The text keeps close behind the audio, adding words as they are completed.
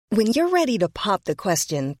When you're ready to pop the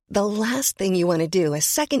question, the last thing you want to do is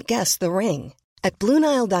second-guess the ring. At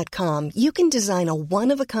BlueNile.com, you can design a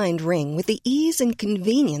one-of-a-kind ring with the ease and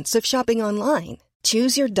convenience of shopping online.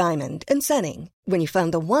 Choose your diamond and setting. When you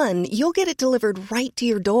find the one, you'll get it delivered right to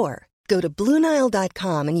your door. Go to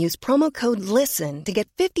BlueNile.com and use promo code LISTEN to get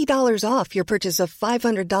 $50 off your purchase of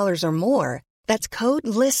 $500 or more. That's code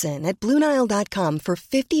LISTEN at BlueNile.com for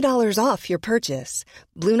 $50 off your purchase.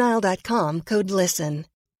 BlueNile.com, code LISTEN.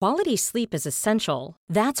 Quality sleep is essential.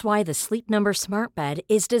 That's why the Sleep Number Smart Bed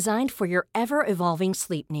is designed for your ever-evolving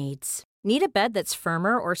sleep needs. Need a bed that's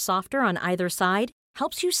firmer or softer on either side?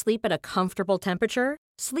 Helps you sleep at a comfortable temperature?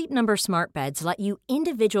 Sleep Number Smart Beds let you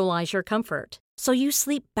individualize your comfort, so you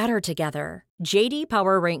sleep better together. J.D.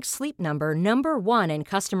 Power ranks Sleep Number number one in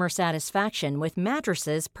customer satisfaction with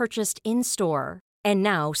mattresses purchased in-store. And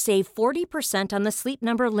now, save 40% on the Sleep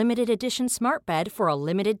Number Limited Edition Smart Bed for a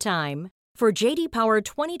limited time. For J.D. Power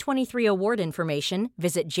 2023 award information,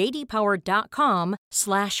 visit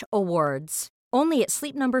jdpower.com/awards. Only at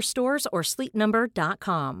Sleep Number stores or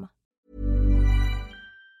sleepnumber.com.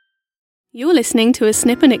 You're listening to a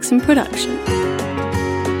Snipper Nixon production.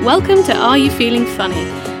 Welcome to Are You Feeling Funny,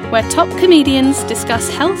 where top comedians discuss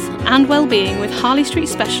health and well-being with Harley Street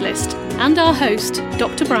specialist and our host,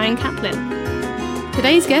 Dr. Brian Kaplan.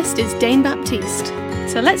 Today's guest is Dane Baptiste,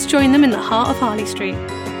 so let's join them in the heart of Harley Street.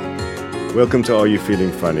 Welcome to Are You Feeling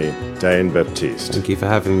Funny, Dane Baptiste. Thank you for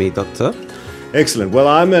having me, Doctor. Excellent. Well,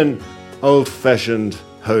 I'm an old-fashioned,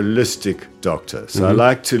 holistic doctor, so I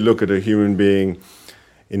like to look at a human being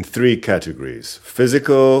in three categories: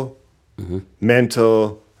 physical,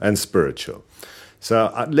 mental, and spiritual. So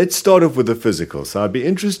let's start off with the physical. So I'd be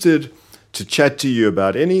interested to chat to you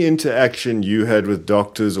about any interaction you had with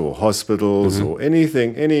doctors or hospitals or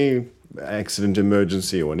anything, any accident,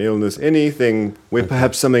 emergency, or an illness, anything where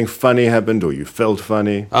perhaps something funny happened or you felt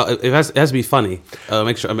funny. It has to be funny. I'll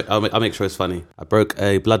make sure it's funny. I broke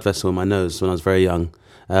a blood vessel in my nose when I was very young.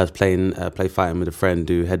 I was fighting with a friend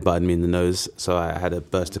who headbutted me in the nose, so I had a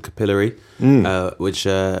burst of capillary, which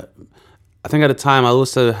I think at the time I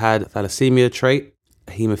also had thalassemia trait,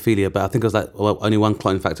 haemophilia, but I think it was only one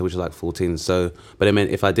clotting factor, which was 14. So, but it meant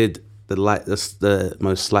if I did the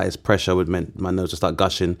most slightest pressure would meant my nose would start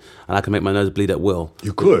gushing, and I could make my nose bleed at will.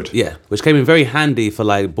 You could? Yeah, which came in very handy for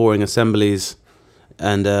boring assemblies.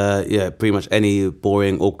 And pretty much any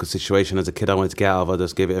boring, awkward situation as a kid I wanted to get out of, I'd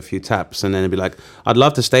just give it a few taps. And then it'd be like, I'd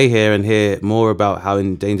love to stay here and hear more about how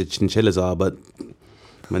endangered chinchillas are, but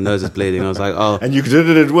my nose is bleeding. I was like, oh. And you did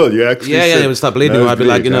it at will. You actually it would start bleeding. I'd be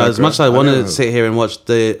like, as much as I wanted to sit here and watch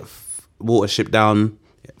the water ship down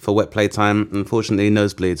for wet playtime, unfortunately,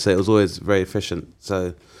 nosebleed. So it was always very efficient.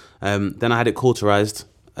 So then I had it cauterized.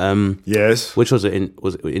 Yes, which was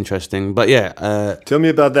interesting, but tell me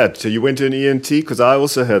about that. So you went to an ENT, because I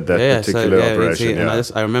also had that particular operation. ENT,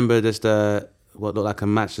 and I remember just what looked like a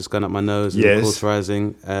match just going up my nose, and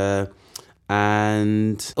cauterizing,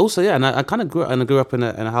 and also and I kind of grew up in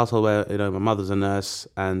a household where my mother's a nurse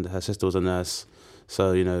and her sister was a nurse,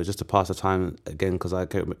 so just to pass the time again, because I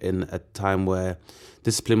came in a time where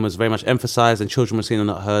discipline was very much emphasized and children were seen and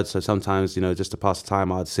not heard. So sometimes just to pass the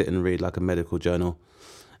time, I'd sit and read a medical journal.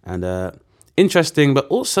 And interesting, but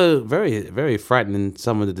also very, very frightening,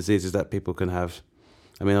 some of the diseases that people can have.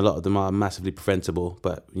 I mean, a lot of them are massively preventable,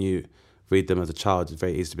 but when you read them as a child, it's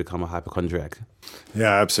very easy to become a hypochondriac.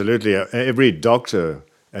 Yeah, absolutely. Every doctor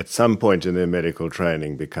at some point in their medical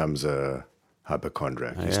training becomes a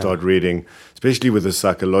hypochondriac. You start reading, especially with the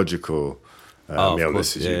psychological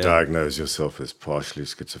illnesses, you diagnose yourself as partially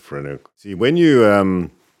schizophrenic. See, when you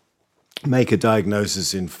make a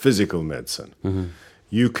diagnosis in physical medicine,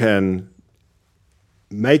 you can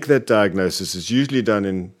make that diagnosis. It's usually done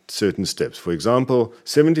in certain steps. For example,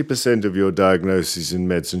 70% of your diagnosis in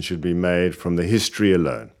medicine should be made from the history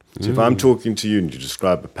alone. So if I'm talking to you and you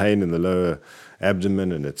describe a pain in the lower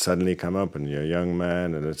abdomen and it suddenly come up and you're a young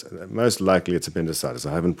man and it's most likely it's appendicitis.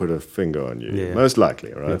 I haven't put a finger on you. Yeah. Most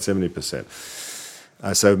likely, right? 70%.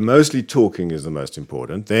 So mostly talking is the most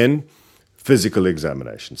important. Then physical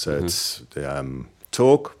examination. So it's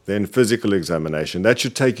talk, then physical examination. That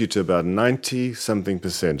should take you to about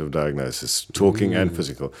 90-something% of diagnosis, talking and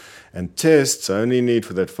physical. And tests only need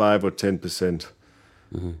for that 5 or 10%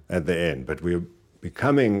 at the end. But we're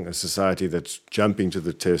becoming a society that's jumping to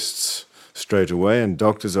the tests straight away, and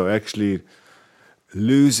doctors are actually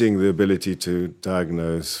losing the ability to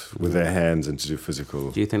diagnose with their hands and to do physical.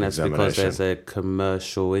 Do you think that's because there's a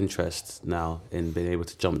commercial interest now in being able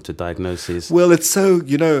to jump to diagnoses? Well, it's so,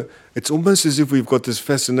 it's almost as if we've got this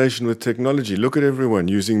fascination with technology. Look at everyone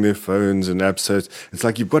using their phones and apps. So it's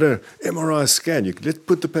like you've got an MRI scan. Let's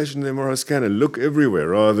put the patient in the MRI scan and look everywhere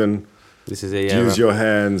rather than use your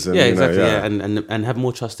hands. And, exactly. And have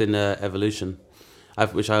more trust in evolution.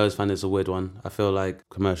 Which I always find is a weird one. I feel like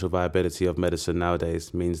commercial viability of medicine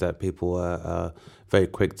nowadays means that people are very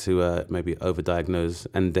quick to maybe overdiagnose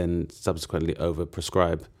and then subsequently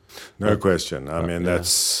overprescribe. No question. I mean,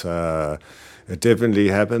 that's it definitely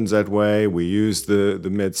happens that way. We use the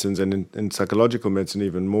medicines, and in psychological medicine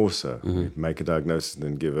even more so. We make a diagnosis and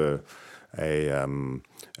then give a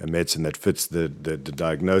medicine that fits the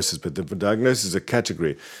diagnosis. But the diagnosis is a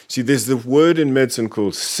category. See, there's the word in medicine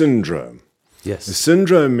called syndrome. Yes. The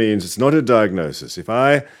syndrome means it's not a diagnosis.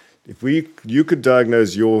 You could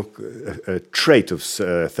diagnose your trait of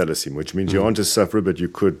thalassemia, which means you aren't a sufferer, but you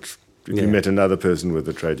could, if you met another person with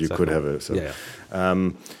the trait, you could have it.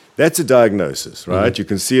 That's a diagnosis, right? You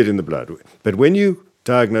can see it in the blood. But when you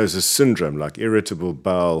diagnose a syndrome like irritable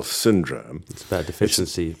bowel syndrome, it's about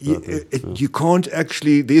deficiency. You can't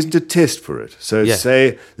actually, there isn't a test for it. So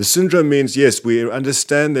say the syndrome means, yes, we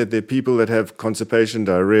understand that there are people that have constipation,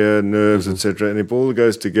 diarrhea, nerves, etc. And if all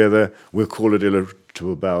goes together, we'll call it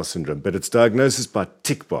irritable bowel syndrome. But it's diagnosis by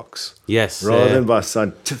tick box. Yes. Rather than by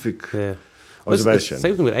scientific observation.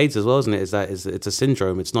 Same thing with AIDS as well, isn't it? Is that it's a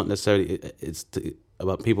syndrome. It's not necessarily,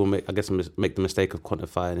 about people make the mistake of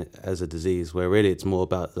quantifying it as a disease, where really it's more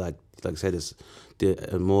about, like I said, it's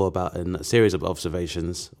more about a series of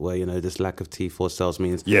observations where, this lack of T4 cells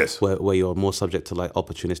means where you're more subject to like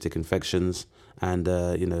opportunistic infections and,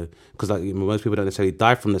 because like most people don't necessarily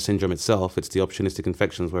die from the syndrome itself, it's the opportunistic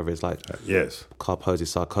infections, whether it's like Kaposi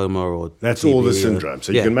sarcoma or that's TB all the syndrome.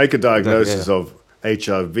 So you can make a diagnosis of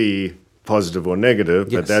HIV positive or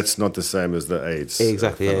negative, but that's not the same as the AIDS.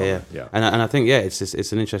 Exactly, yeah. And I think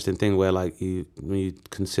it's an interesting thing where like when you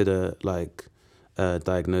consider like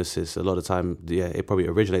diagnosis, a lot of time it probably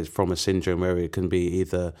originates from a syndrome where it can be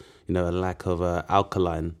either a lack of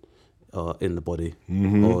alkaline in the body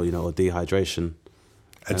or or dehydration.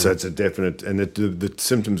 And so it's a definite, and the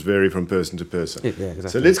symptoms vary from person to person. Yeah,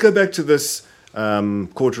 exactly. So let's go back to this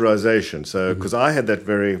cauterization. So because I had that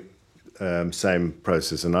very same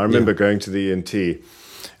process, and I remember going to the ENT,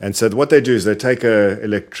 and so what they do is they take a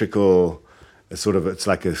electrical, it's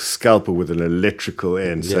like a scalpel with an electrical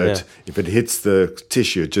end. If it hits the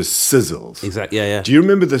tissue, it just sizzles. Exactly. Yeah. Do you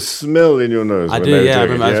remember the smell in your nose? I do. Yeah, I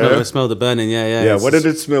remember. I smell the burning. Yeah. What did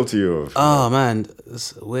it smell to you of? Oh man,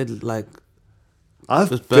 it's weird. Like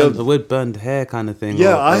the weird burned hair kind of thing.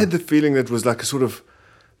 Yeah, I had the feeling that it was like a sort of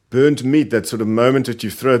burnt meat, that sort of moment that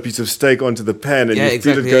you throw a pice of steak onto the pan and you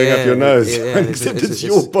feel it going up your nose. Except it's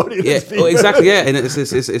your body that's being exactly. Yeah, and it's I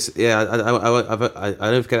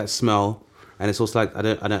don't forget that smell, and it's also like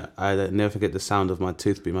I never forget the sound of my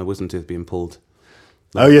wisdom tooth being pulled.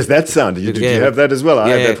 Oh yes, that sound. Did you have that as well? I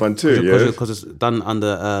had that one too. Because it's done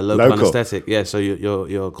under local anaesthetic. Yeah, so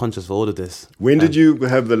you're conscious for all of this. When did you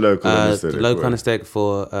have the local anaesthetic? The local anaesthetic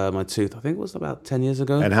for my tooth, I think it was about 10 years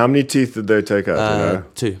ago. And how many teeth did they take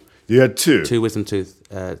out? 2. You had 2? 2 wisdom tooth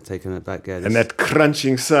taken it back. Yeah, and that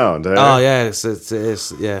crunching sound. Oh yeah, it's a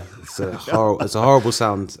horrible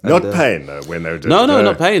sound. Not pain though when they were doing No,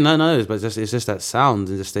 not pain. No, but it's just that sound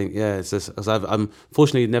and just think. Yeah, it's just because I'm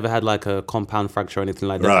fortunately never had like a compound fracture or anything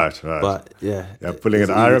like that. Right. But pulling it.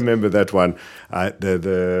 I remember that one.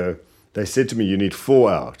 They said to me, you need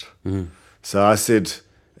 4 out. So I said,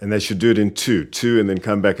 and they should do it in 2, and then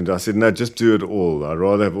come back and do. I said, no, just do it all. I'd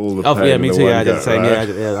rather have all the pain. Oh yeah, me too. I did the same. Right?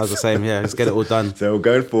 Yeah, I was the same. Yeah, just get it all done. So we're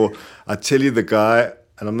going for. I tell you, the guy,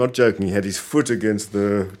 and I'm not joking. He had his foot against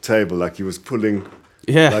the table, like he was pulling.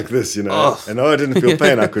 Like this, Oh. And I didn't feel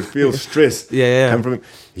pain. I could feel stress come from him.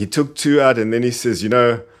 He took 2 out, and then he says,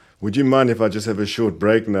 would you mind if I just have a short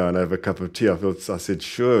break now and have a cup of tea? I said,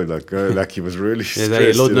 sure. Like he was really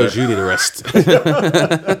stressed. Lord knows you need a rest.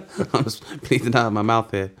 I was bleeding out of my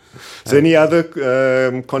mouth here. So any other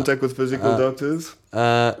contact with physical doctors?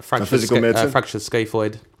 Fractured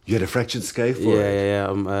scaphoid. You had a fractured scaphoid?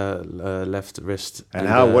 Yeah. Left wrist. And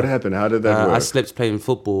what happened? How did that work? I slipped playing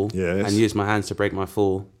football and used my hands to break my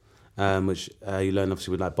fall. Which you learn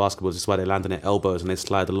obviously with like basketballs. This is why they land on their elbows and they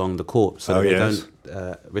slide along the court, so they don't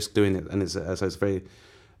risk doing it. And it's very,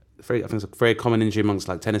 very. I think it's a very common injury amongst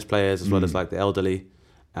like tennis players as well as like the elderly.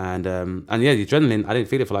 And the adrenaline. I didn't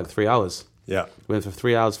feel it for like 3 hours. Yeah, went for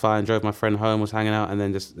 3 hours fine. Drove my friend home, was hanging out, and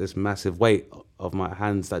then just this massive weight of my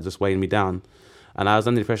hands that just weighed me down. And I was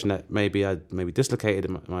under the impression that maybe I dislocated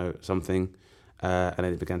my something. and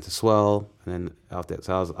then it began to swell. And then after that,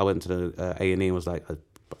 so I went to the A&E and was like, I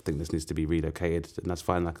think this needs to be relocated, and that's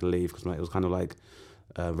fine. I can leave because it was kind of like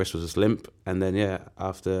wrist was just limp. And then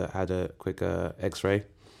after I had a quick X-ray.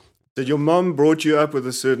 Did your mom brought you up with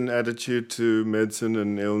a certain attitude to medicine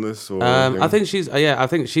and illness? Or I think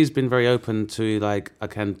she's been very open to like I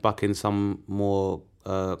can buck in some more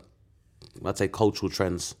I'd say cultural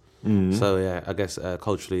trends. Mm-hmm. So yeah, I guess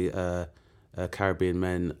culturally Caribbean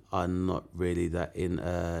men are not really that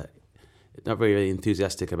not very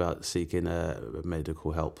enthusiastic about seeking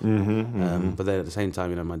medical help. But then at the same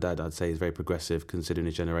time, my dad, I'd say, is very progressive considering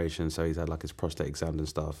his generation. So he's had like his prostate exams and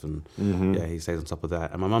stuff, and he stays on top of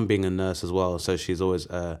that. And my mum being a nurse as well, so she's always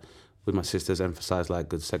with my sisters emphasised like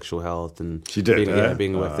good sexual health and she did,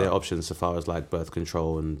 being aware of their options so far as like birth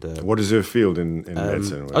control and. What is her field in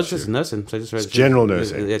medicine? I was just nursing, so just general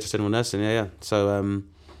nursing. Yeah, just general nursing. Yeah. So.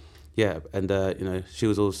 She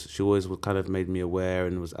always kind of made me aware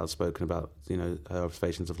and was outspoken about her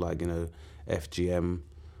observations of like FGM.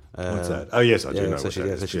 What's that? Oh yes, I do know. So she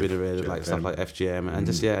really read like stuff like FGM and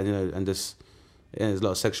there's a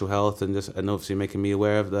lot of sexual health and obviously making me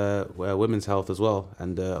aware of the women's health as well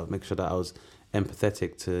and make sure that I was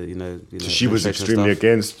empathetic to So she was extremely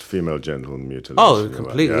against female genital mutilation. Oh,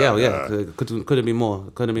 completely. Yeah. Couldn't be more.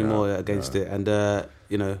 Couldn't be more against it, and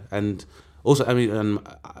and. Also,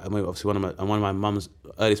 obviously one of my mum's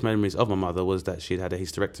earliest memories of my mother was that she'd had a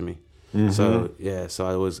hysterectomy. Mm-hmm. So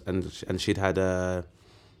I was, and she'd had a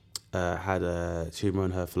tumor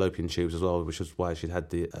in her fallopian tubes as well, which was why she'd had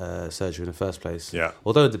the surgery in the first place. Yeah.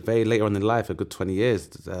 Although very later on in life, a good 20 years,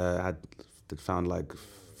 had found like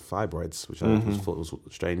fibroids, which I thought was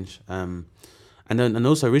strange. And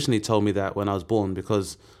also originally told me that when I was born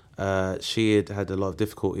because. She had a lot of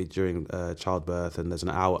difficulty during childbirth, and there's an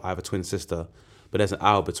hour. I have a twin sister, but there's an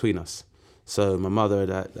hour between us. So my mother,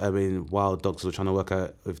 while doctors were trying to work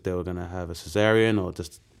out if they were going to have a cesarean or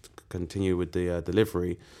just continue with the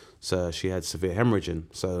delivery, so she had severe hemorrhaging.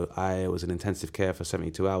 So I was in intensive care for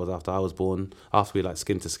 72 hours after I was born, after we like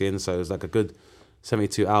skin to skin. So it was like a good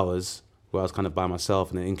 72 hours where I was kind of by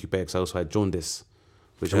myself in an incubator because I also had jaundice.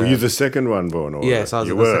 Were you the second one born? Or yes, I was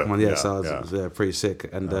the second one. Yes, I was pretty sick,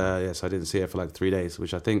 and so I didn't see her for like 3 days,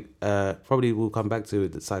 which I think probably we'll come back to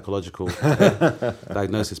the psychological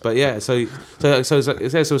diagnosis. But yeah, so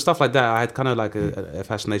stuff like that, I had kind of like a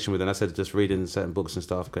fascination with it. And I said just reading certain books and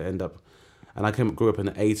stuff could end up, and I grew up in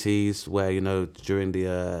the 80s where during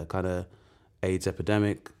the kind of AIDS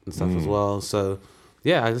epidemic and stuff as well. So.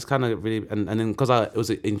 Yeah, I just kind of really, and then because I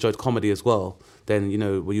enjoyed comedy as well, then,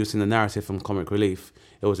 we're using the narrative from Comic Relief.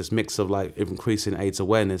 It was this mix of like increasing AIDS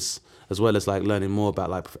awareness as well as like learning more about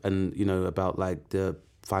like, and, about like the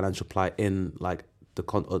financial plight in like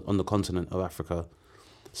on the continent of Africa.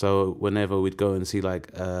 So whenever we'd go and see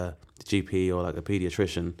like the GP or like a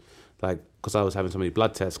pediatrician, like, because I was having so many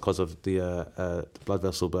blood tests because of the blood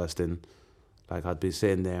vessel bursting, like I'd be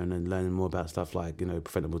sitting there and then learning more about stuff like,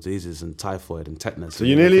 preventable diseases and typhoid and tetanus. So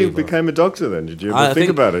you nearly became a doctor then? Did you ever think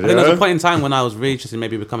about it? I think there was a point in time when I was really interested in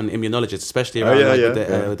maybe becoming an immunologist, especially around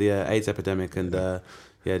with the AIDS epidemic, and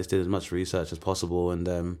just did as much research as possible. And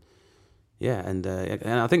and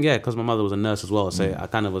I think because my mother was a nurse as well, so I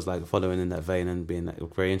kind of was like following in that vein and being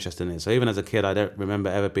very interested in it. So even as a kid, I don't remember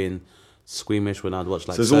ever being squeamish when I'd watch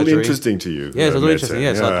like. So it's surgery. all interesting to you. Yeah, it's all interesting.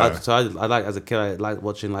 Yeah, so I like as a kid, I liked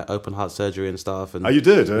watching like open heart surgery and stuff. And you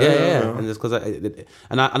did? Yeah. And just because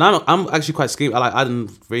I'm actually quite squeamish. I'm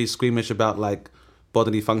very squeamish about like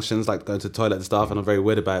bodily functions, like going to the toilet and stuff, and I'm very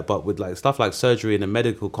weird about it. But with like stuff like surgery in a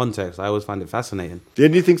medical context, I always find it fascinating.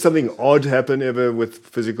 Did you think something odd happened ever with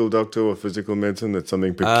physical doctor or physical medicine, that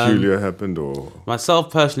something peculiar happened? Or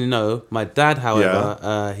myself personally, no. My dad,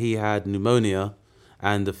 however, he had pneumonia.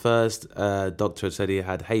 And the first doctor had said he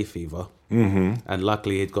had hay fever. Mm-hmm. And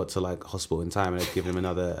luckily he'd got to like hospital in time and they'd given him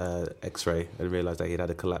another X-ray and realised that he'd had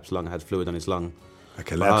a collapsed lung, had fluid on his lung. A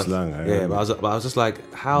collapsed lung? Yeah, but I was just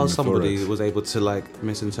like, how somebody was able to like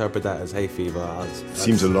misinterpret that as hay fever.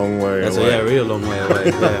 Seems a long way away. Yeah, a real long way away,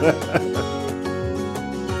 yeah.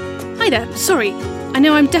 Hi there, sorry. I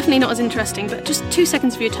know I'm definitely not as interesting, but just 2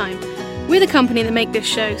 seconds of your time. We're the company that make this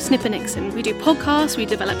show, Snipper Nixon. We do podcasts, we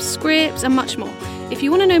develop scripts, and much more. If you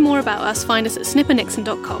want to know more about us, find us at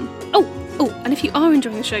snippernixon.com. Oh, and if you are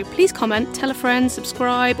enjoying the show, please comment, tell a friend,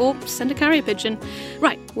 subscribe, or send a carrier pigeon.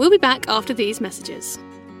 Right, we'll be back after these messages.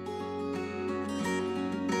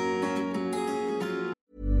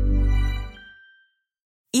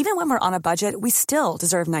 Even when we're on a budget, we still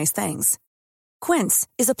deserve nice things. Quince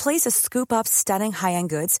is a place to scoop up stunning high-end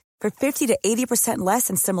goods for 50 to 80% less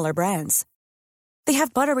than similar brands. They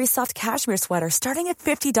have buttery soft cashmere sweaters starting at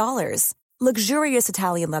 $50, luxurious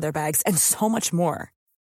Italian leather bags, and so much more.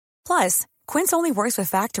 Plus, Quince only works with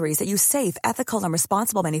factories that use safe, ethical, and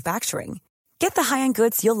responsible manufacturing. Get the high-end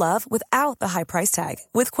goods you'll love without the high price tag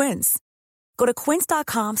with Quince. Go to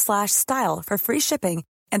quince.com/style for free shipping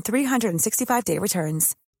and 365-day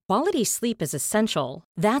returns. Quality sleep is essential.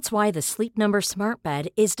 That's why the Sleep Number Smart Bed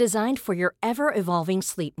is designed for your ever-evolving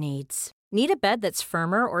sleep needs. Need a bed that's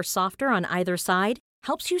firmer or softer on either side?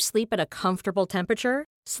 Helps you sleep at a comfortable temperature?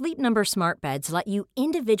 Sleep Number Smart Beds let you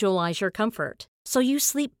individualize your comfort, so you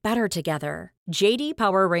sleep better together. J.D.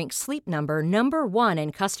 Power ranks Sleep Number number 1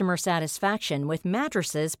 in customer satisfaction with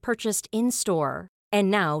mattresses purchased in-store. And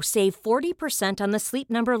now, save 40% on the Sleep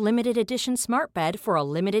Number Limited Edition Smart Bed for a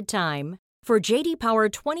limited time. For J.D. Power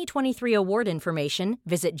 2023 award information,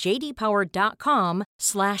 visit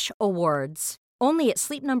jdpower.com/awards. Only at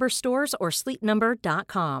Sleep Number stores or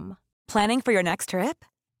sleepnumber.com. Planning for your next trip?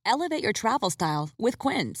 Elevate your travel style with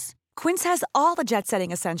Quince. Quince has all the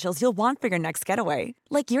jet-setting essentials you'll want for your next getaway,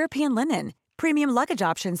 like European linen, premium luggage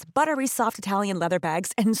options, buttery soft Italian leather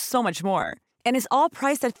bags, and so much more. And is all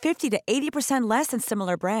priced at 50 to 80% less than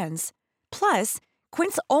similar brands. Plus,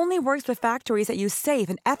 Quince only works with factories that use safe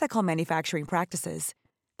and ethical manufacturing practices.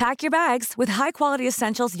 Pack your bags with high-quality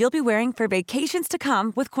essentials you'll be wearing for vacations to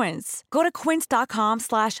come with Quince. Go to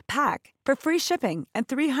quince.com/pack for free shipping and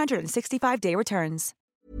 365-day returns.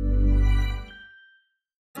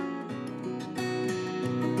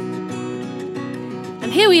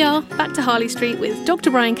 And here we are, back to Harley Street with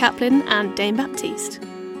Dr. Brian Kaplan and Dame Baptiste.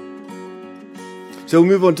 So we'll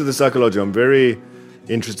move on to the psychology. I'm very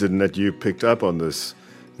interested in that you picked up on this,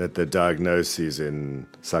 that the diagnoses in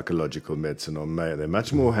psychological medicine they're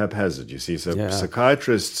much more haphazard, you see. So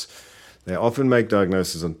psychiatrists, they often make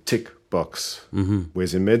diagnoses on tick box,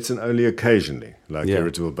 whereas in medicine only occasionally, like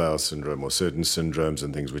irritable bowel syndrome or certain syndromes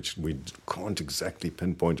and things which we can't exactly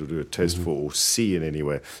pinpoint or do a test for or see in any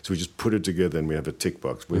way. So we just put it together and we have a tick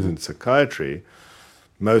box. Whereas in psychiatry,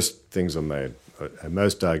 most things are made,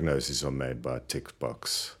 most diagnoses are made by a tick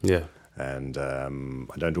box. Yeah. And I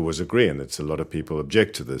don't always agree, and it's a lot of people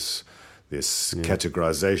object to this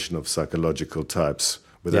categorization of psychological types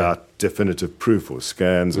without definitive proof or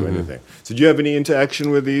scans or anything. So do you have any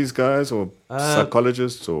interaction with these guys or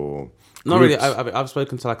psychologists or not groups? Really. I've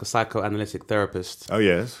spoken to like a psychoanalytic therapist. Oh,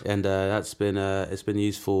 yes. And that's been it's been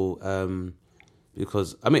useful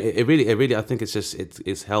because I mean it really I think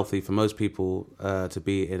it's healthy for most people to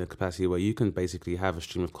be in a capacity where you can basically have a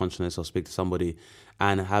stream of consciousness or speak to somebody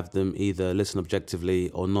and have them either listen objectively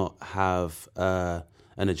or not have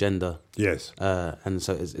an agenda. Yes. And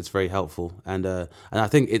so it's very helpful. And I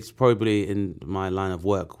think it's probably in my line of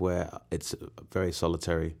work where it's very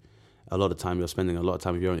solitary. A lot of time you're spending a lot of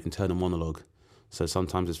time with your own internal monologue. So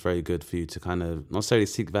sometimes it's very good for you to kind of not necessarily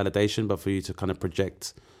seek validation, but for you to kind of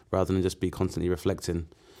project rather than just be constantly reflecting.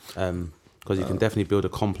 Because you can definitely build a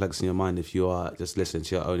complex in your mind if you are just listening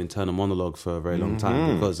to your own internal monologue for a very long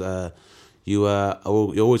time. Because you're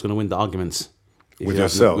always going to win the arguments. With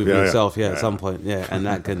yourself, at some point, and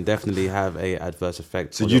that can definitely have a adverse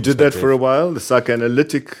effect. So you did that for a while, the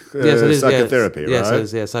psychoanalytic psychotherapy,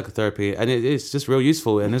 right? Psychotherapy, and it's just real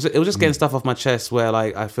useful. And it was just getting stuff off my chest where,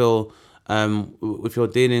 like, I feel if you're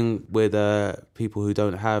dealing with people who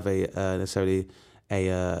don't have a necessarily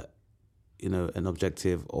an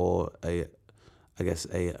objective or a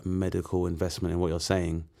medical investment in what you're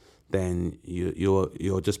saying, then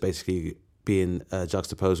you're just basically being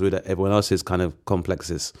juxtaposed with everyone else's kind of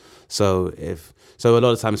complexes. So a lot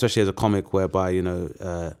of time, especially as a comic, whereby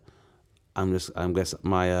I guess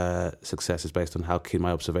my success is based on how keen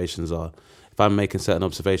my observations are. If I'm making certain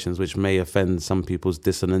observations which may offend some people's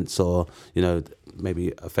dissonance or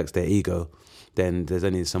maybe affects their ego, then there's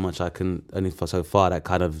only so much only for so far that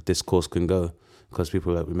kind of discourse can go. Because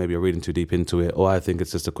people maybe are reading too deep into it, or I think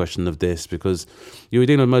it's just a question of this. Because you're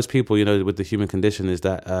dealing with most people, with the human condition is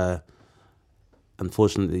that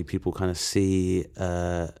unfortunately people kind of see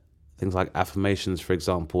things like affirmations, for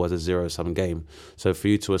example, as a zero-sum game. So for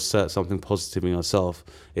you to assert something positive in yourself,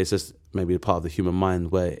 it's just maybe a part of the human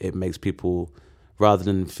mind where it makes people, rather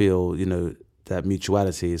than feel, that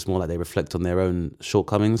mutuality, it's more like they reflect on their own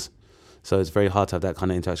shortcomings. So it's very hard to have that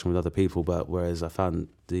kind of interaction with other people, but whereas I found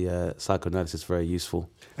the psychoanalysis very useful.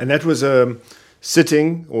 And that was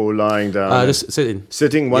sitting or lying down? Just sitting.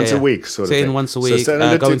 Sitting once a week, sort of thing. Sitting once a week,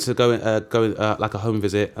 going like a home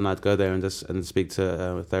visit, and I'd go there and speak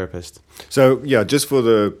to a therapist. So just for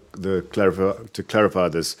to clarify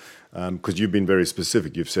this, because you've been very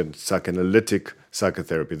specific, you've said psychoanalytic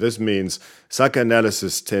psychotherapy. This means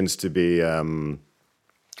psychoanalysis tends to be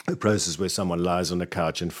a process where someone lies on the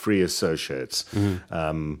couch and free associates.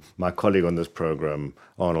 My colleague on this program,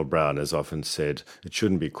 Arnold Brown, has often said it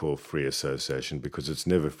shouldn't be called free association because it's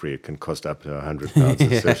never free. It can cost up to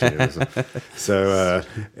 £100 a session. So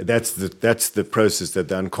that's the process that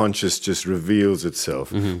the unconscious just reveals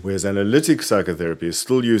itself. Whereas analytic psychotherapy is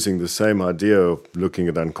still using the same idea of looking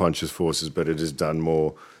at unconscious forces, but it is done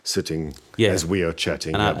more sitting as we are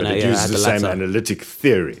chatting, but it uses the same analytic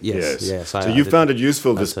theory. Yes. So you found it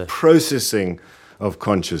useful, this processing of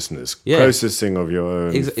consciousness, processing of your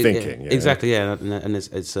own thinking. Exactly, and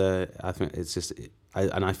it's I think it's just,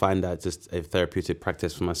 I find that just a therapeutic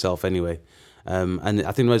practice for myself anyway. And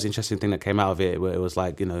I think the most interesting thing that came out of it, where it was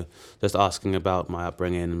like, just asking about my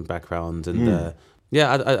upbringing and background, and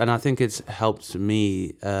and I think it's helped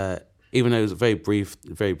me. Even though it was very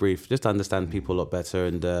brief, just to understand people a lot better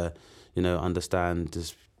and, understand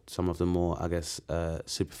just some of the more, I guess,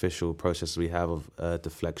 superficial processes we have of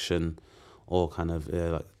deflection or kind of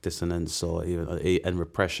like dissonance or even and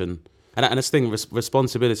repression. And this thing,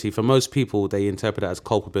 responsibility, for most people, they interpret it as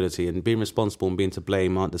culpability, and being responsible and being to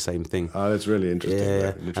blame aren't the same thing. Oh, that's really interesting.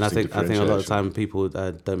 Yeah. And I think a lot of the time people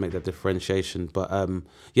don't make that differentiation. But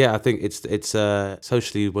I think it's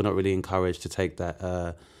socially we're not really encouraged to take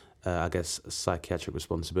that. I guess psychiatric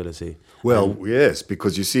responsibility. Well, yes,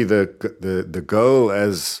 because you see the goal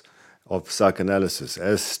of psychoanalysis,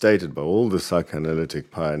 as stated by all the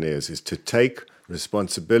psychoanalytic pioneers, is to take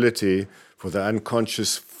responsibility for the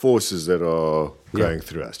unconscious forces that are going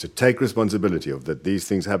through us, to take responsibility of that these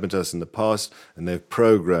things happened to us in the past and they've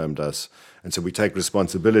programmed us, and so we take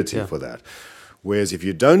responsibility for that. Whereas if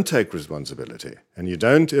you don't take responsibility and you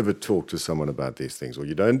don't ever talk to someone about these things, or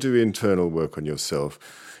you don't do internal work on yourself,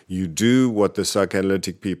 you do what the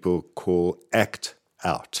psychoanalytic people call act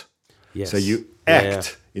out. Yes. So you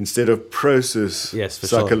act instead of process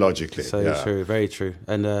psychologically. Sure. So true, very true.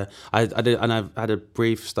 And I've had a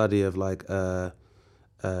brief study of like kind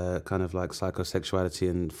of like psychosexuality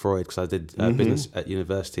and Freud, because I did business at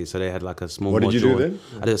university. So they had like a small module. What did you do then?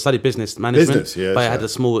 I did study business management. Yes, but I had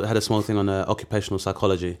a small thing on occupational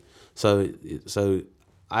psychology. So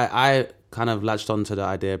I kind of latched onto the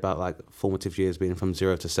idea about like formative years being from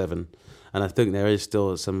 0 to 7. And I think there is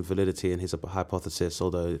still some validity in his hypothesis,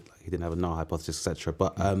 although he didn't have a null hypothesis, etc.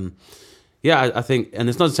 But I think, and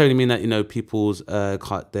it's not necessarily mean that people's their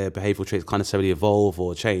behavioural traits can't necessarily evolve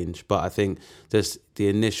or change. But I think there's the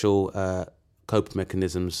initial coping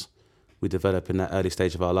mechanisms we develop in that early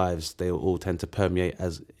stage of our lives. They all tend to permeate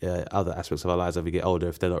as other aspects of our lives as we get older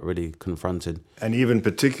if they're not really confronted. And even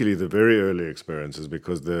particularly the very early experiences,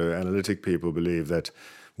 because the analytic people believe that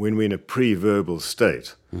when we're in a pre-verbal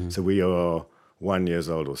state, so we are 1 year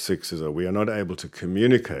old or 6 years old, we are not able to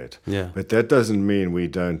communicate. Yeah. But that doesn't mean we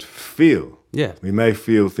don't feel. Yeah. We may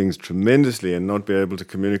feel things tremendously and not be able to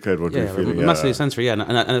communicate what we're feeling. Massively sensory, and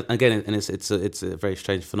again, it's a very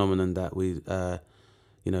strange phenomenon that we,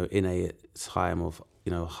 in a time of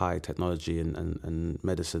high technology and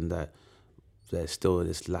medicine, that there's still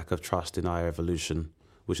this lack of trust in our evolution,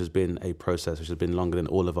 which has been a process which has been longer than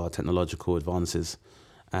all of our technological advances.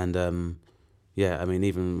 And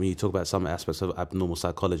even when you talk about some aspects of abnormal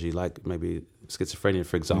psychology, like maybe schizophrenia,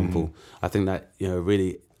 for example, I think that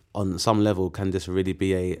really on some level can this really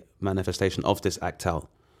be a manifestation of this act out,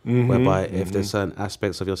 whereby if there's certain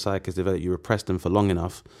aspects of your psyche developed, you repress them for long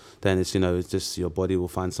enough, then it's just your body will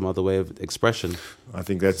find some other way of expression. I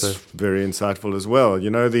think that's very insightful as well.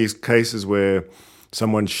 These cases where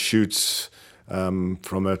someone shoots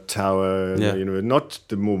from a tower, not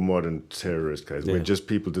the more modern terrorist case, where just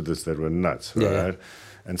people did this that were nuts, right?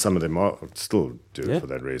 And some of them still do it for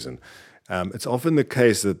that reason. It's often the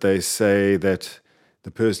case that they say that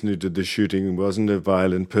the person who did the shooting wasn't a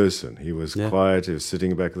violent person. He was quiet, he was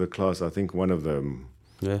sitting back of the class. I think one of them,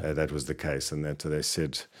 that was the case, and that they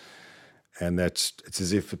said, and that it's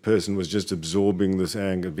as if the person was just absorbing this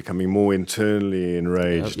anger, becoming more internally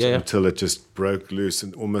enraged until it just broke loose,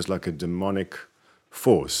 and almost like a demonic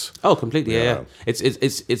force. Oh, completely, yeah.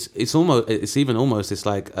 It's almost, it's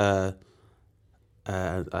like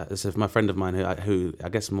as if my friend of mine who I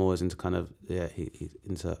guess more is into kind of he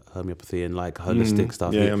into homeopathy and like holistic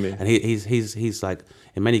stuff. And he's like,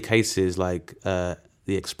 in many cases, like the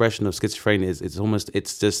expression of schizophrenia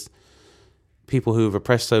it's just people who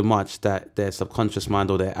repress so much that their subconscious mind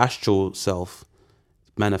or their astral self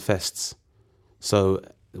manifests. So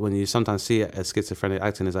when you sometimes see a schizophrenic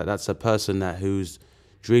acting, it's like that's a person who's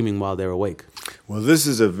dreaming while they're awake. Well, this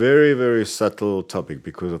is a very, very subtle topic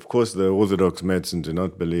because, of course, the Orthodox medicine do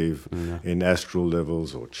not believe in astral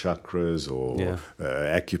levels or chakras or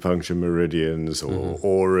acupuncture meridians or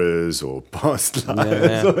auras or past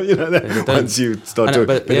lives. Or, once you start talking,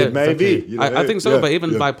 but it may be. I think so, but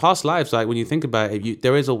even like past lives, like when you think about it,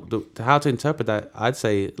 there is how to interpret that. I'd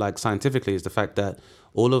say, like scientifically, is the fact that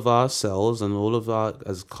all of our cells and all of our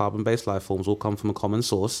as carbon-based life forms all come from a common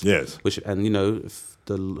source. Yes.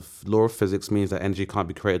 The law of physics means that energy can't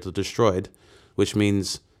be created or destroyed, which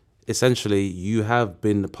means essentially you have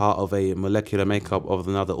been part of a molecular makeup of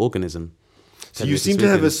another organism. So you seem to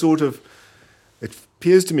have a sort of, it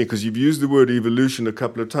appears to me, because you've used the word evolution a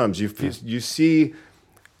couple of times, you see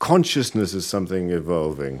consciousness as something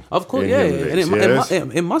evolving. Of course,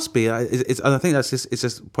 and it must be. And I think it's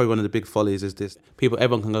just probably one of the big follies is this.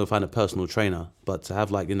 Everyone can go find a personal trainer, but to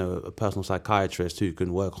have a personal psychiatrist who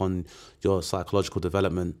can work on your psychological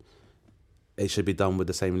development, it should be done with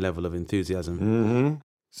the same level of enthusiasm. Mm-hmm.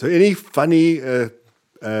 So any funny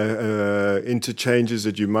interchanges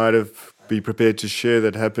that you might have be prepared to share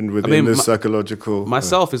that happened within this psychological...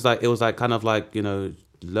 Myself, it was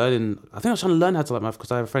learning. I think I was trying to learn how to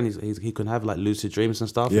because I have a friend. He can have lucid dreams and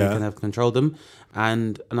stuff. Yeah. He can have control them,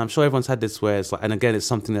 and I'm sure everyone's had this where it's and again it's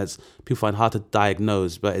something that's people find hard to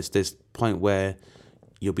diagnose, but it's this point where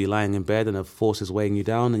you'll be lying in bed and a force is weighing you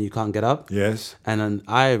down and you can't get up. Yes. And then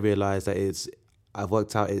I realized that I've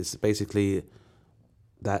worked out it's basically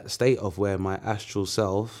that state of where my astral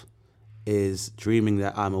self is dreaming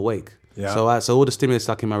that I'm awake. Yeah. So all the stimulus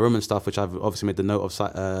in my room and stuff, which I've obviously made the note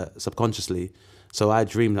of subconsciously. So I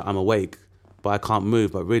dream that I'm awake, but I can't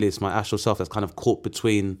move. But really, it's my astral self that's kind of caught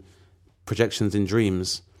between projections in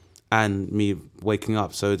dreams and me waking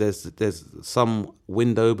up. So there's some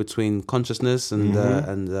window between consciousness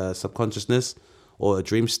and subconsciousness, or a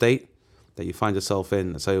dream state that you find yourself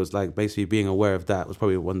in. So it was basically being aware of that was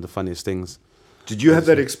probably one of the funniest things. Did you have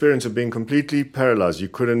that experience of being completely paralyzed? You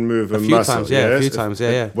couldn't move a muscle? A few times,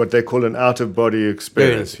 yeah. What they call an out-of-body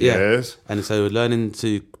experience, yes. And so learning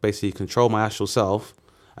to basically control my astral self,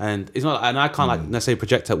 and it's not, and I can't necessarily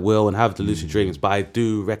project at will and have the lucid dreams, but I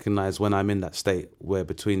do recognize when I'm in that state where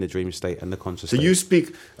between the dream state and the conscious state. So you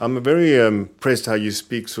speak, I'm very impressed how you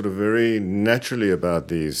speak sort of very naturally about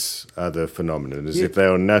these other phenomena, as if they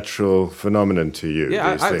are natural phenomenon to you.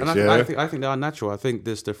 Yeah, I think they are natural. I think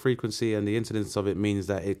the frequency and the incidence of it means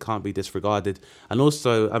that it can't be disregarded. And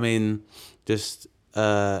also, I mean, just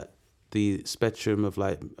the spectrum of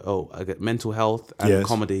mental health and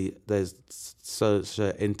comedy, there's such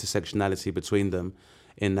an intersectionality between them,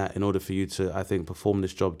 in that in order for you to, I think, perform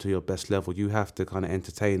this job to your best level, you have to kind of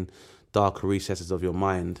entertain darker recesses of your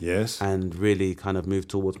mind, and really kind of move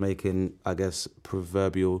towards making, I guess,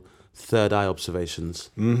 proverbial third eye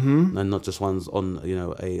observations, and not just ones on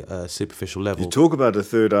a superficial level. You talk about the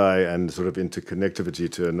third eye and sort of interconnectivity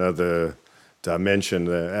to another dimension.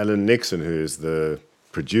 Alan Nixon, who is the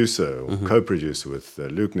producer or co-producer with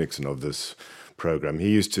Luke Nixon of this program, he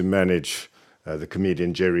used to manage the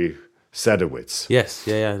comedian Jerry Sadowitz. Yes,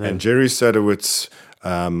 yeah. And Jerry Sadowitz,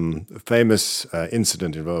 famous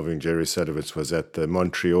incident involving Jerry Sadowitz was at the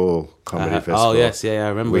Montreal Comedy Festival. Oh, yes, I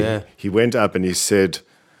remember, He went up and he said,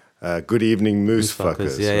 good evening, moose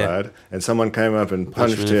fuckers, right? And someone came up and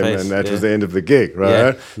punched him, and that was the end of the gig,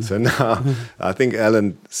 right? Yeah. So now, I think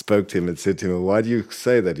Alan spoke to him and said to him, well, why do you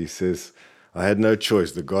say that? He says, I had no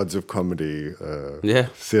choice. The gods of comedy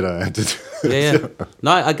said I had to do it. Yeah.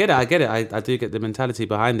 No, I get it. I do get the mentality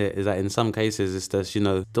behind it, is that in some cases it's just,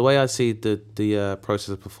 the way I see the process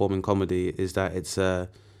of performing comedy is that it's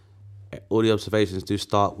all the observations do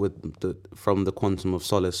start from the quantum of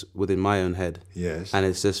solace within my own head. Yes. And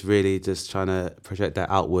it's just really just trying to project that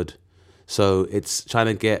outward. So it's trying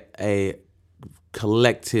to get a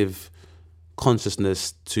collective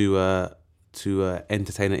consciousness to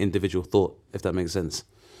entertain an individual thought, if that makes sense.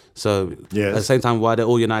 So at the same time, while they're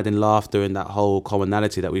all united in laughter and that whole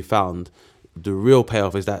commonality that we found, the real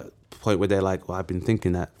payoff is that point where they're like, well, I've been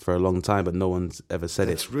thinking that for a long time, but no one's ever said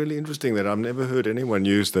it. It's really interesting that I've never heard anyone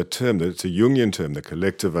use that term. That it's a Jungian term, the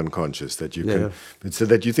collective unconscious, that you can... So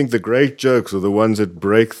that you think the great jokes are the ones that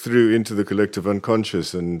break through into the collective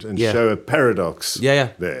unconscious and show a paradox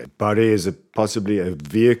there. Body is possibly a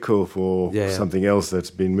vehicle for something else that's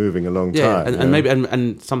been moving a long time. And maybe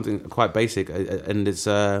and something quite basic. And it's,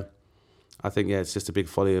 I think, it's just a big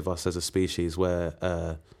folly of us as a species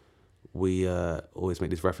where... we always make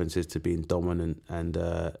these references to being dominant and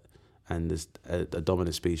there's a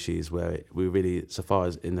dominant species where we really, so far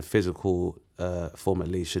as in the physical form at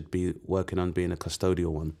least, should be working on being a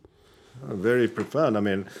custodial one. Oh, very profound. I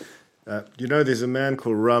mean, there's a man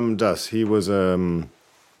called Ram Dass. He was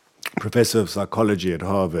professor of psychology at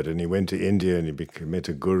Harvard, and he went to India and he met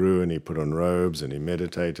a guru and he put on robes and he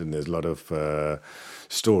meditated, and there's a lot of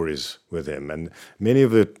stories with him. And many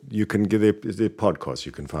of it, you can get their podcasts,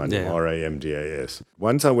 you can find them, RAMDAS.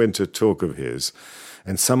 Once I went to a talk of his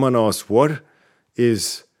and someone asked, what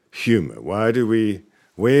is humor?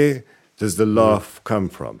 Where does the laugh come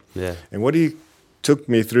from? Yeah. And what he took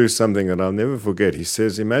me through something that I'll never forget. He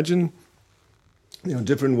says, imagine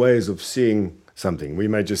different ways of seeing something. We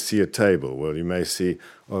may just see a table. Well, you may see,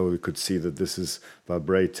 we could see that this is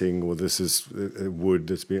vibrating, or this is wood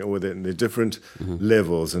that's been, or they're different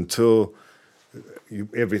levels until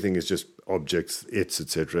everything is just objects,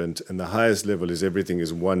 etc. And the highest level is everything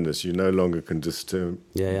is oneness. You no longer can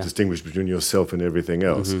distinguish between yourself and everything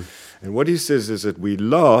else. And what he says is that we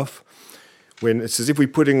laugh when it's as if we're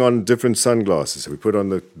putting on different sunglasses. So we put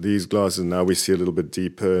on these glasses, and now we see a little bit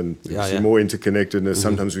deeper and see more interconnectedness.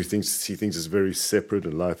 Sometimes we see things as very separate,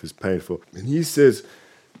 and life is painful. And he says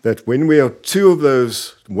that when we are two of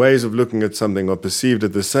those ways of looking at something are perceived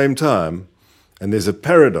at the same time, and there's a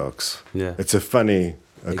paradox, it's a funny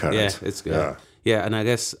occurrence. Yeah, it's good. Yeah, and I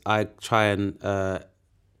guess I try and kind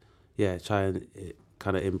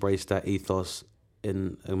of embrace that ethos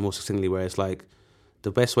in more succinctly, where it's like, the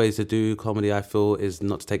best ways to do comedy, I feel, is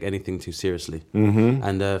not to take anything too seriously.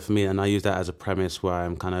 And for me, and I use that as a premise where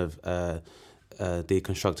I'm kind of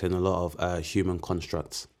deconstructing a lot of human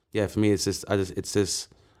constructs. Yeah, for me, it's this.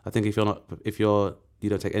 I think if you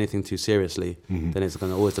don't take anything too seriously, then it's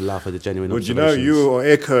going to always laugh at the genuine observations. Well, you are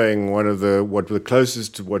echoing what the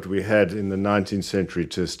closest to what we had in the 19th century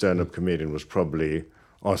to a stand-up comedian was probably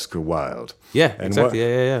Oscar Wilde. Yeah, exactly.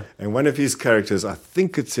 Yeah. And one of his characters, I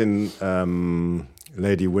think it's in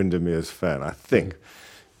Lady Windermere's Fan, I think,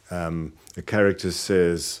 the character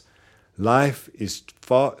says, life is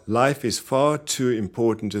far too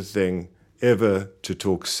important a thing ever to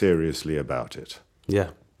talk seriously about it.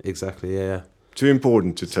 Yeah, exactly. Yeah. Too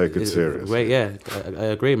important to take it seriously. Yeah, I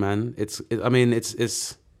agree, man. It's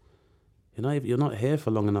you're not here for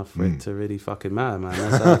long enough for it to really fucking matter, man.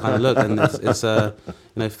 That's how I kind of look, and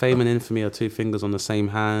it's fame and infamy are two fingers on the same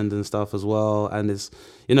hand and stuff as well. And it's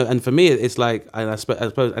and for me, it's like, I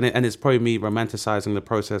suppose, and it's probably me romanticizing the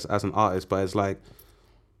process as an artist, but it's like,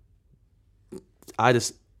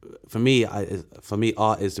 for me,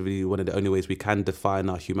 art is really one of the only ways we can define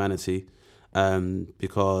our humanity,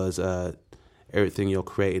 because everything you're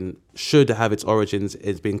creating should have its origins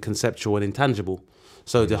as being conceptual and intangible.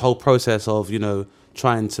 So the whole process of,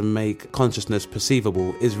 trying to make consciousness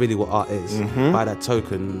perceivable is really what art is. By that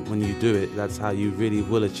token, when you do it, that's how you really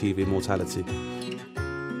will achieve immortality.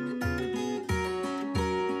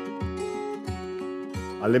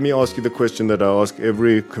 Let me ask you the question that I ask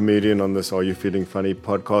every comedian on this Are You Feeling Funny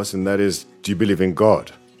podcast, and that is, do you believe in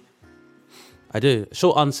God? I do.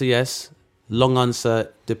 Short answer, yes. Long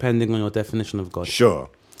answer, depending on your definition of God. Sure.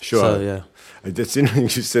 So, yeah. It's interesting you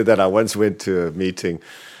said that. I once went to a meeting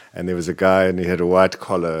and there was a guy and he had a white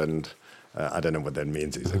collar, and I don't know what that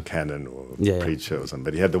means. He's a canon or preacher or something,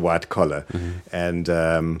 but he had the white collar. And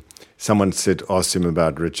someone asked him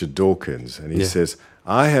about Richard Dawkins, and he says,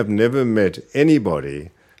 I have never met anybody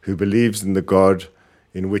who believes in the God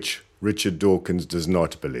in which Richard Dawkins does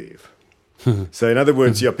not believe. So in other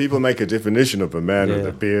words, people make a definition of a man with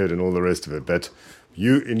a beard and all the rest of it, but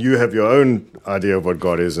you have your own idea of what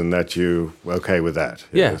God is, and that you're okay with that.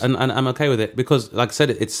 Yeah, and I'm okay with it because, like I said,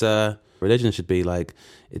 it's religion should be like,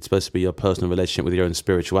 it's supposed to be your personal relationship with your own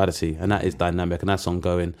spirituality, and that is dynamic and that's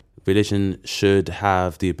ongoing. Religion should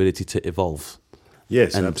have the ability to evolve.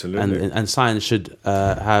 Yes, absolutely. And science should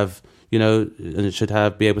have, and it should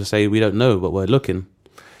be able to say, we don't know, but we're looking.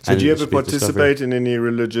 So do you ever participate in any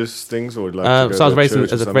religious things, or so I was raised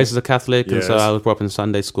as a Catholic, and so I was brought up in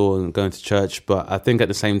Sunday school and going to church. But I think at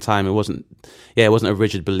the same time, it wasn't a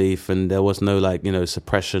rigid belief, and there was no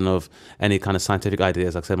suppression of any kind of scientific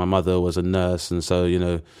ideas. Like I said, my mother was a nurse, and so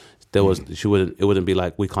it wouldn't be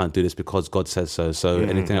like, we can't do this because God says so. So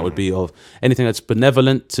anything that would be anything that's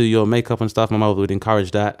benevolent to your makeup and stuff, my mother would encourage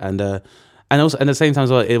that, and also at the same time as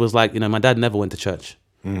well, it was like my dad never went to church,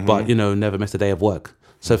 but never missed a day of work.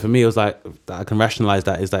 So for me, it was like, I can rationalize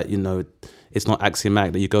that, is that, it's not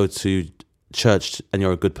axiomatic that you go to church and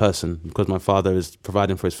you're a good person, because my father is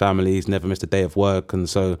providing for his family. He's never missed a day of work. And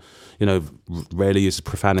so, rarely uses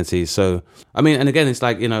profanity. So, I mean, and again, it's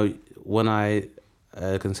like, when I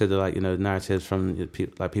consider narratives from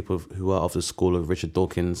people who are of the school of Richard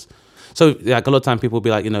Dawkins. So like a lot of time people will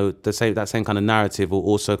be like, that same kind of narrative will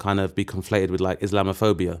also kind of be conflated with like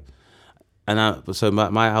Islamophobia. And so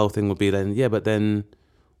my whole thing would be then, but then,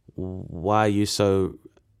 why are you so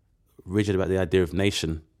rigid about the idea of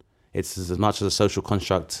nation? it's as much as a social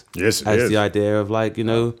construct as the idea of like, you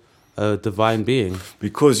know, a divine being.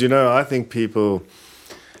 Because, you know, I think people,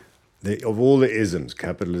 of all the isms,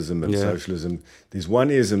 capitalism and socialism, there's one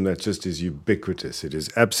ism that just is ubiquitous. It is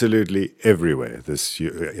absolutely everywhere, this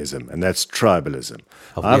ism, and that's tribalism.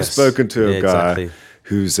 I've spoken to a guy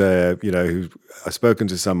who's, I've spoken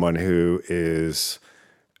to someone who is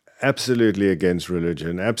absolutely against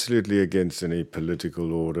religion, absolutely against any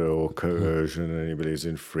political order or coercion, and he believes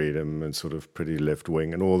in freedom and sort of pretty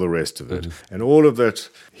left-wing and all the rest of it. And all of that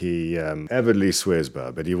he avidly swears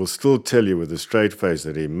by, but he will still tell you with a straight face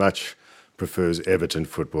that he much prefers Everton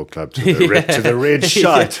Football Club to the red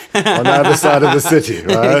shite on the other side of the city,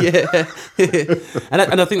 right?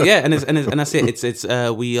 And I think and that's it. It's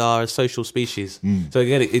we are a social species. So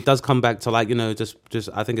again, it does come back to like, you know, just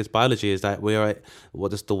I think it's biology is that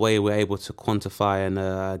just the way we're able to quantify and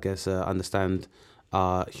I guess understand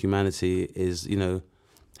our humanity is, you know,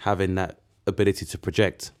 having that ability to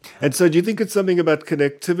project. And so do you think it's something about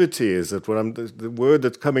connectivity? Is that the word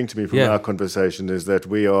that's coming to me from our conversation is that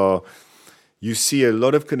you see a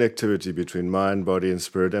lot of connectivity between mind, body, and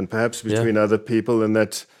spirit, and perhaps between other people, and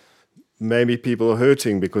that maybe people are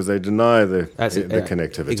hurting because they deny the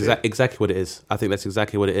connectivity. Exactly what it is. I think that's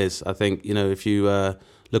exactly what it is. I think, you know, if you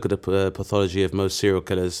look at the pathology of most serial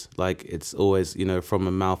killers, like it's always, you know, from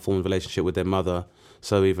a malformed relationship with their mother.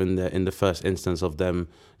 So even in the first instance of them,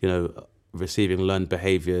 you know, receiving learned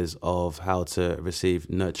behaviors of how to receive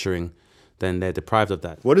nurturing, then they're deprived of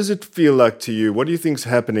that. What does it feel like to you? What do you think's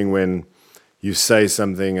happening when you say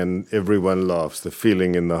something and everyone laughs? The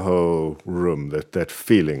feeling in the whole room, that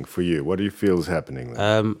feeling for you. What do you feel is happening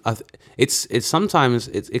there? It's sometimes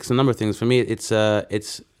it's a number of things. For me,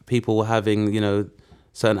 it's people having, you know,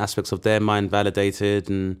 certain aspects of their mind validated,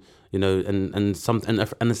 and you know, and I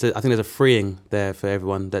think there's a freeing there for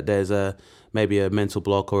everyone. That there's maybe a mental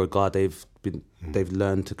block or a guard they've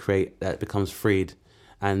learned to create that becomes freed,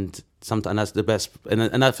 and sometimes that's the best.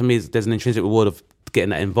 And that for me, there's an intrinsic reward of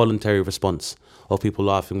getting that involuntary response of people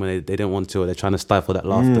laughing when they don't want to, or they're trying to stifle that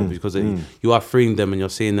laughter, because you are freeing them and you're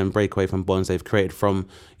seeing them break away from bonds they've created from,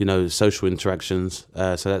 you know, social interactions.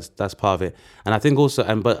 So that's part of it. And I think also,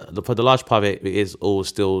 but for the large part of it, it is all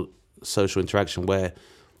still social interaction where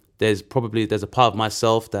there's a part of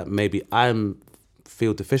myself that maybe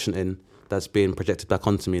feel deficient in that's being projected back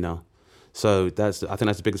onto me now. So I think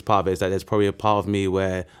that's the biggest part of it, is that there's probably a part of me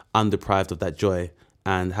where I'm deprived of that joy,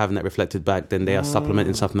 and having that reflected back, then they are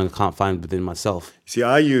supplementing something I can't find within myself. See,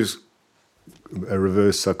 I use a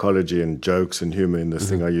reverse psychology and jokes and humor in this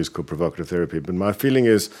thing I use called provocative therapy. But my feeling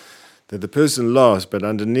is that the person laughs, but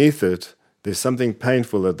underneath it, there's something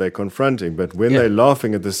painful that they're confronting. But when they're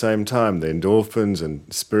laughing at the same time, the endorphins,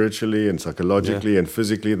 and spiritually and psychologically and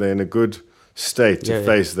physically, they're in a good state to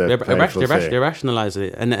face that painful thing. They rationalize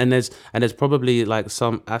it, and there's probably like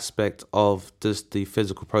some aspect of just the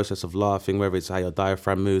physical process of laughing, whether it's how your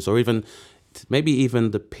diaphragm moves, or even maybe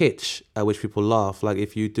even the pitch at which people laugh. Like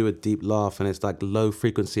if you do a deep laugh and it's like low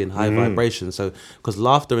frequency and high vibration. So because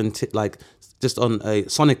laughter and just on a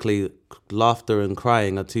sonically, laughter and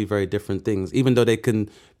crying are two very different things, even though they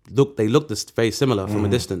look very similar from a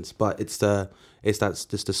distance, but that's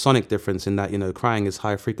just the sonic difference in that, you know, crying is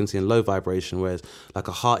high frequency and low vibration, whereas like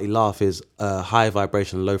a hearty laugh is high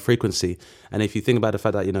vibration and low frequency. And if you think about the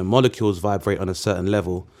fact that, you know, molecules vibrate on a certain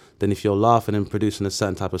level, then if you're laughing and producing a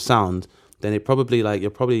certain type of sound, then you're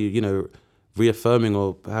probably, you know, reaffirming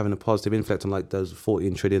or having a positive influence on like those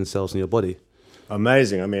 14 trillion cells in your body.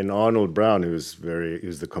 Amazing. I mean, Arnold Brown, who's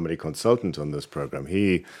the comedy consultant on this program,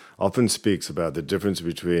 he often speaks about the difference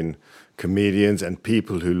between comedians and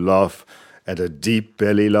people who laugh at a deep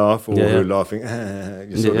belly laugh, or who are laughing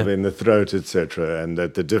sort of in the throat, etc., and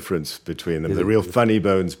that the difference between them, the real funny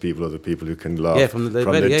bones people, are the people who can laugh from the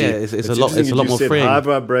belly. It's a lot more freeing. High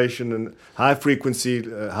vibration and high frequency,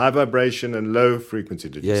 high vibration and low frequency.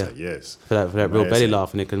 Did you say yes? For that real belly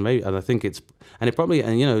laugh, and it can maybe, and I think it's, and it probably,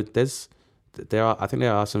 and you know, I think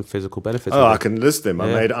there are some physical benefits. Oh, I can list them.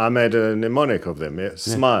 I made a mnemonic of them.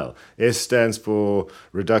 Smile. S stands for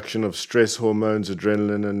reduction of stress hormones,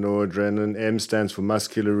 adrenaline and noradrenaline. M stands for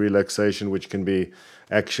muscular relaxation, which can be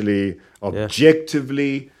actually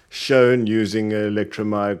objectively shown using an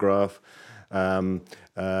electromyograph.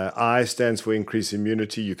 I stands for increased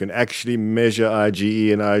immunity. You can actually measure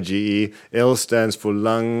IgE and IgE. L stands for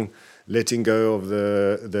lung, letting go of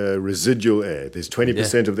the residual air. There's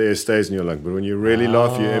 20% of the air stays in your lung, but when you really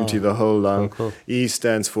laugh, you empty the whole lung. Cool. E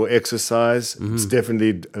stands for exercise. It's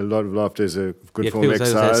definitely, a lot of laughter is a good form of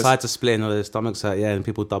exercise. Their sides are splitting or their stomachs hurt, and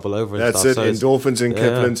people double over and That's stuff. That's it. So endorphins and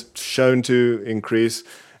kephalins shown to increase,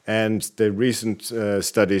 and the recent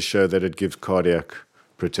studies show that it gives cardiac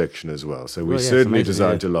protection as well. So we're certainly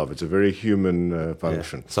designed to love. It's a very human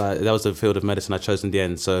function. Yeah. So that was the field of medicine I chose in the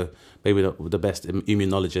end. So maybe the best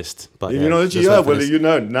immunologist. But immunology,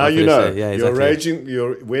 now you know.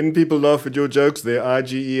 Exactly. When people laugh at your jokes, their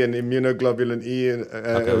IgE and immunoglobulin E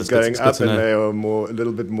is going up, and they are a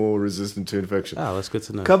little bit more resistant to infection. Oh, that's good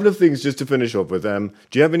to know. A couple of things just to finish off with. Do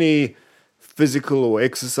you have any physical or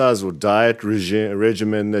exercise or diet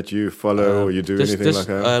regimen that you follow, or you do anything like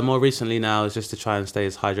that? More recently now is just to try and stay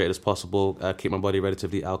as hydrated as possible, keep my body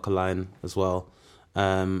relatively alkaline as well.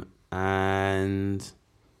 A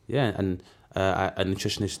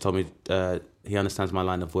nutritionist told me he understands my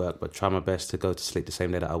line of work, but try my best to go to sleep the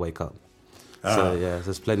same day that I wake up. So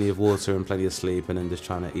there's plenty of water and plenty of sleep, and then just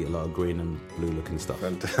trying to eat a lot of green and blue-looking stuff.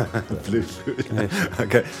 Blue food.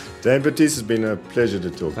 Okay, Dane Baptiste, has been a pleasure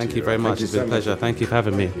to talk to you. Thank you very much. It's been a pleasure. Thank you for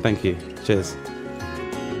having me. Thank you. Cheers.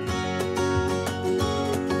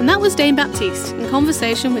 And that was Dane Baptiste in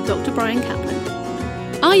conversation with Dr. Brian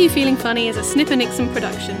Kaplan. Are You Feeling Funny is a Snipper Nixon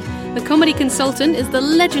production. The comedy consultant is the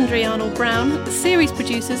legendary Arnold Brown. The series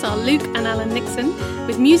producers are Luke and Alan Nixon,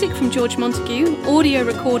 with music from George Montague, audio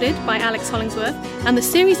recorded by Alex Hollingsworth, and the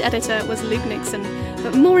series editor was Luke Nixon.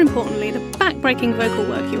 But more importantly, the back-breaking vocal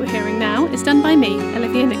work you are hearing now is done by me,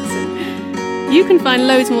 Olivia Nixon. You can find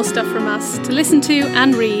loads more stuff from us to listen to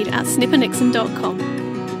and read at snippernixon.com.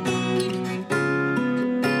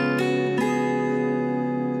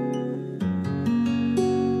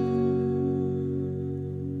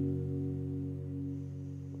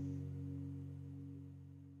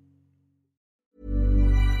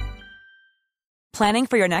 Planning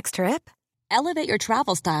for your next trip? Elevate your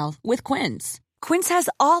travel style with Quince. Quince has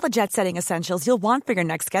all the jet-setting essentials you'll want for your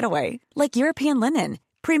next getaway, like European linen,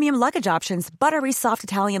 premium luggage options, buttery soft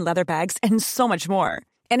Italian leather bags, and so much more.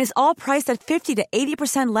 And is all priced at 50 to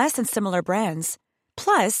 80% less than similar brands.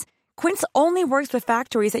 Plus, Quince only works with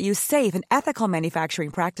factories that use safe and ethical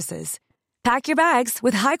manufacturing practices. Pack your bags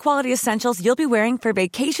with high-quality essentials you'll be wearing for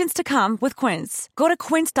vacations to come with Quince. Go to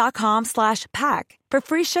quince.com/pack for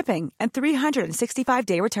free shipping and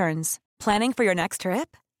 365-day returns. Planning for your next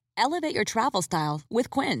trip? Elevate your travel style with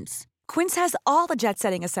Quince. Quince has all the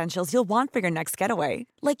jet-setting essentials you'll want for your next getaway,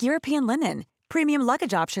 like European linen, premium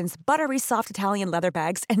luggage options, buttery soft Italian leather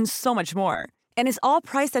bags, and so much more. And is all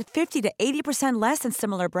priced at 50 to 80% less than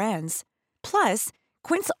similar brands. Plus,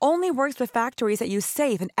 Quince only works with factories that use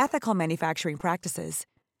safe and ethical manufacturing practices.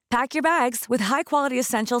 Pack your bags with high-quality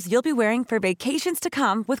essentials you'll be wearing for vacations to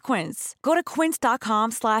come with Quince. Go to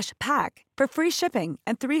quince.com/pack for free shipping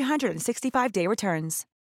and 365-day returns.